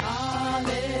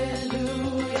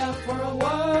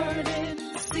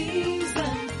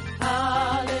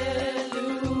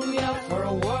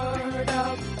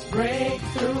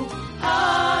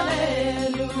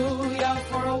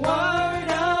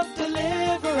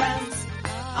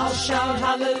I'll shout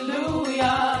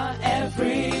hallelujah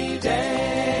every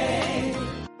day.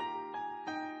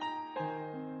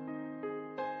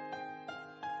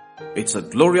 It's a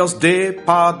glorious day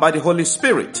powered by the Holy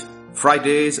Spirit.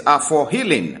 Fridays are for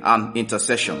healing and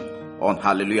intercession on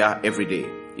Hallelujah every day.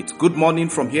 It's good morning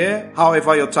from here.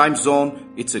 However your time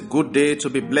zone, it's a good day to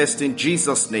be blessed in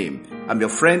Jesus' name. I'm your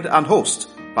friend and host,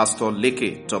 Pastor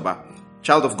Leke Toba.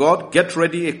 Child of God, get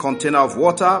ready a container of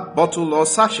water, bottle or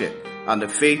sachet, and a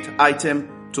faith item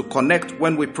to connect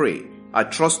when we pray. I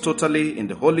trust totally in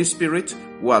the Holy Spirit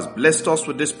who has blessed us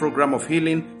with this program of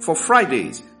healing for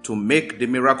Fridays to make the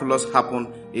miraculous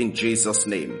happen in Jesus'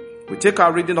 name. We take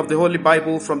our reading of the Holy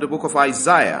Bible from the book of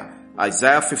Isaiah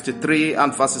 53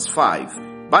 and verses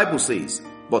 5. Bible says,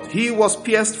 "But he was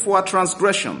pierced for our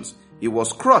transgressions, he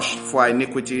was crushed for our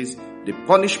iniquities. The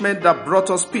punishment that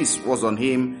brought us peace was on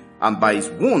him, and by his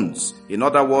wounds," in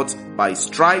other words, by his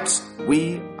stripes,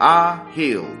 we are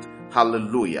healed.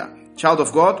 Hallelujah. Child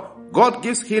of God, God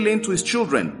gives healing to his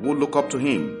children who look up to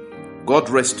him. God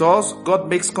restores, God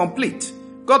makes complete,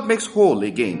 God makes whole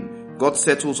again. God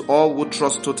settles all who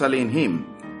trust totally in him.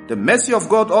 The mercy of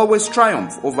God always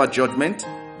triumphs over judgment.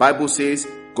 Bible says,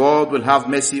 God will have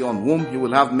mercy on whom he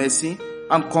will have mercy,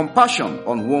 and compassion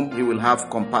on whom he will have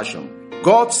compassion.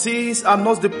 God sees and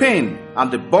knows the pain and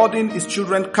the burden his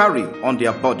children carry on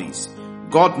their bodies.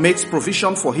 God makes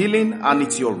provision for healing, and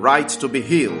it's your right to be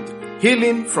healed.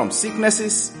 Healing from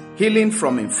sicknesses, healing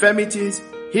from infirmities,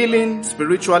 healing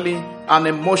spiritually and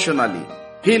emotionally,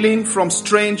 healing from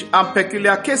strange and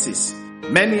peculiar cases.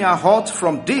 Many are hurt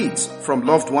from deeds from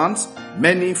loved ones,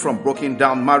 many from broken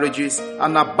down marriages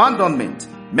and abandonment,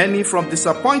 many from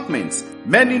disappointments.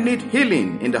 Many need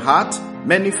healing in the heart.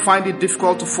 Many find it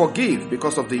difficult to forgive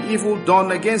because of the evil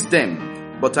done against them.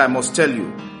 But I must tell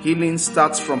you, healing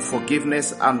starts from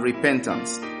forgiveness and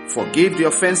repentance. Forgive the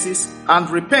offenses and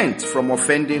repent from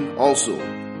offending also.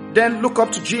 Then look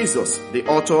up to Jesus, the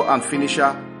author and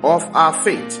finisher of our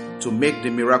faith, to make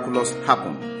the miraculous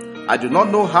happen. I do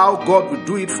not know how God will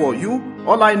do it for you.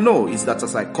 All I know is that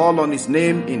as I call on his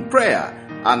name in prayer,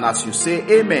 and as you say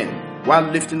amen, while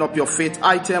lifting up your faith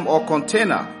item or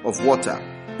container of water,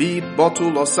 be it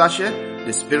bottle or sachet,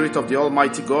 the Spirit of the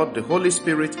Almighty God, the Holy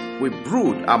Spirit, will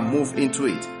brood and move into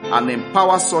it and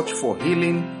empower such for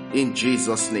healing in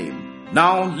Jesus' name.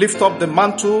 Now lift up the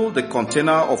mantle, the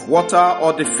container of water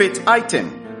or the faith item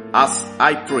as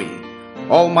I pray.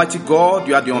 Almighty God,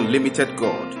 you are the unlimited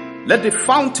God. Let the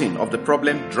fountain of the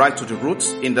problem dry to the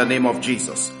roots in the name of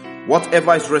Jesus.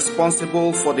 Whatever is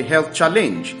responsible for the health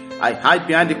challenge, I hide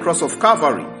behind the cross of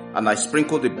Calvary and I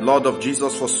sprinkle the blood of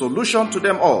Jesus for solution to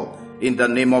them all in the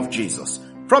name of Jesus.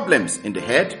 Problems in the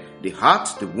head, the heart,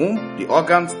 the womb, the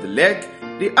organs, the leg,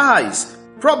 the eyes,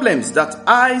 problems that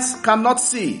eyes cannot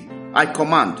see, I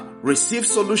command, receive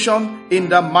solution in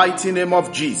the mighty name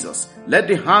of Jesus. Let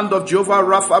the hand of Jehovah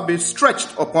Rapha be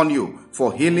stretched upon you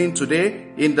for healing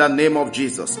today in the name of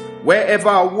Jesus. Wherever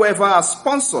or whoever has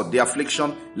sponsored the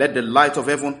affliction, let the light of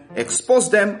heaven expose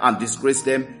them and disgrace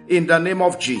them in the name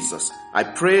of Jesus. I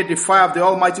pray the fire of the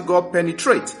Almighty God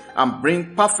penetrate and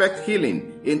bring perfect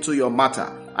healing into your matter.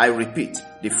 I repeat,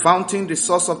 the fountain, the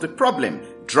source of the problem,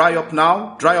 dry up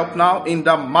now in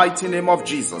the mighty name of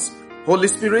Jesus. Holy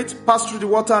Spirit, pass through the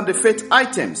water and the faith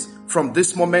items from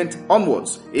this moment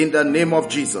onwards in the name of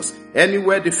Jesus.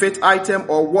 Anywhere the faith item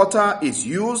or water is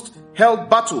used, held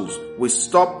battles will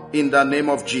stop in the name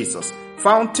of Jesus.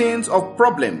 Fountains of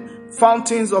problem,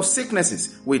 fountains of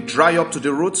sicknesses will dry up to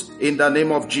the roots in the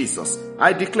name of Jesus.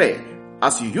 I declare,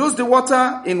 as you use the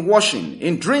water in washing,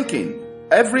 in drinking,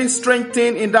 every strange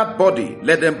thing in that body,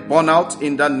 let them burn out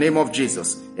in the name of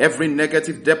Jesus. Every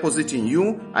negative deposit in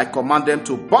you, I command them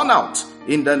to burn out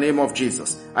in the name of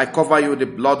Jesus. I cover you with the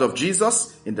blood of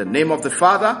Jesus in the name of the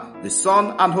Father, the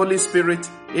Son, and Holy Spirit.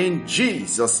 In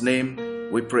Jesus' name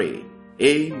we pray.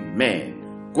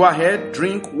 Amen. Go ahead,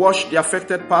 drink, wash the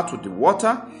affected part with the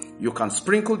water. You can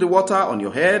sprinkle the water on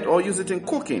your head or use it in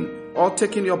cooking or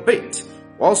taking your bait.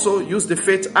 Also use the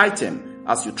faith item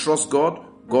as you trust God.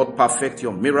 God perfect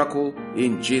your miracle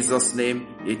in Jesus' name.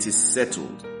 It is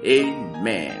settled.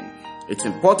 Amen. It's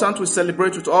important we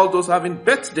celebrate with all those having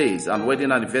birthdays and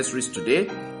wedding anniversaries today.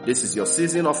 This is your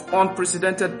season of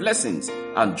unprecedented blessings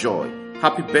and joy.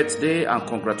 Happy birthday and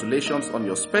congratulations on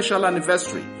your special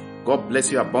anniversary. God bless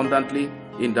you abundantly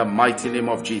in the mighty name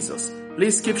of Jesus.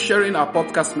 Please keep sharing our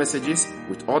podcast messages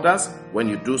with others. When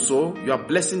you do so, you are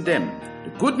blessing them.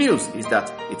 The good news is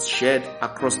that it's shared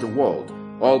across the world,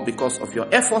 all because of your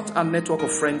effort and network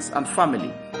of friends and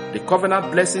family. The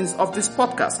covenant blessings of this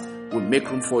podcast will make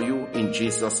room for you in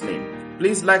Jesus' name.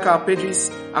 Please like our pages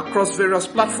across various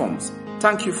platforms.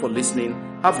 Thank you for listening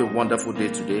Have a wonderful day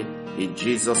today. In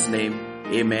Jesus' name,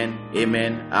 amen,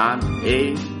 amen, and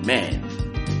amen.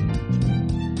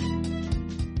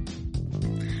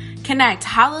 Connect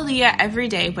Hallelujah every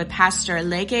day with Pastor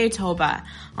Leke Toba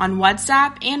on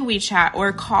WhatsApp and WeChat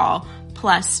or call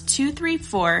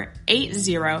 +234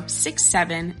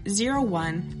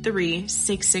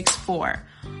 8067013664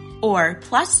 or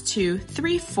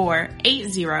 +234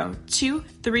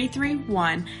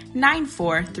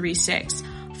 8023319436.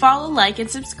 Follow, like,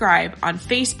 and subscribe on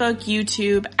Facebook,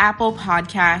 YouTube, Apple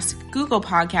Podcasts, Google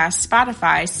Podcasts,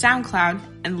 Spotify, SoundCloud,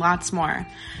 and lots more.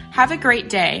 Have a great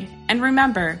day, and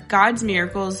remember, God's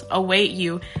miracles await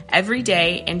you every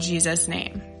day in Jesus'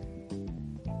 name.